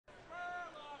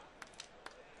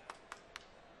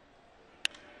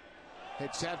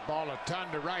Hits that ball a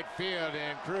ton to right field,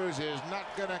 and Cruz is not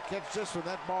going to catch this one.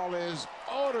 That ball is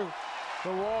over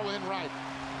the wall in right.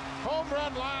 Home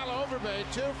run, Lyle Overbay,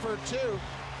 2 for 2.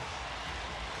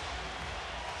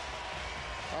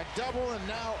 A double and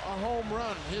now a home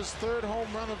run, his 3rd home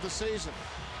run of the season.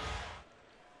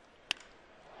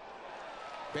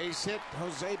 Base hit,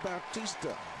 Jose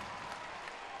Bautista.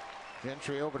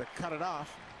 Gentry over to cut it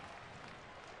off.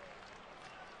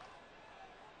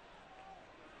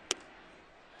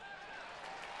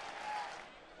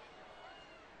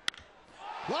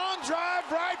 Long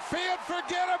drive, right field,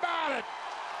 forget about it.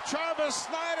 Travis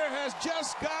Snyder has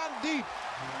just gone deep.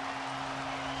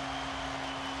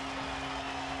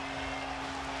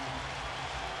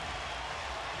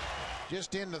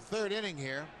 Just in the 3rd inning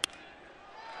here.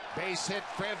 Base hit,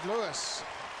 Fred Lewis.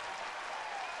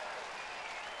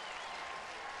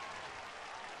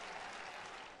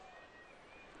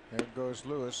 There goes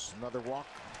Lewis, another walk.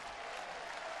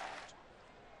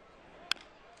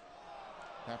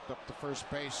 Tapped up the first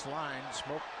base line.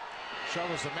 Smoke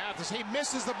shovels to Mathis. He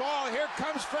misses the ball. Here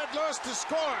comes Fred Lewis to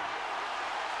score.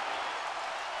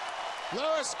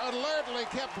 Lewis alertly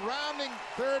kept rounding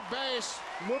 3rd base,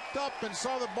 looked up and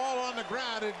saw the ball on the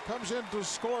ground and comes in to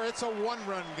score. It's a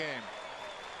 1-run game.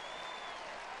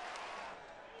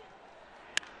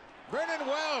 Brennan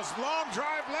Wells, long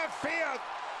drive left field.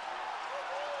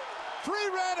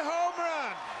 3-run home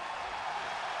run.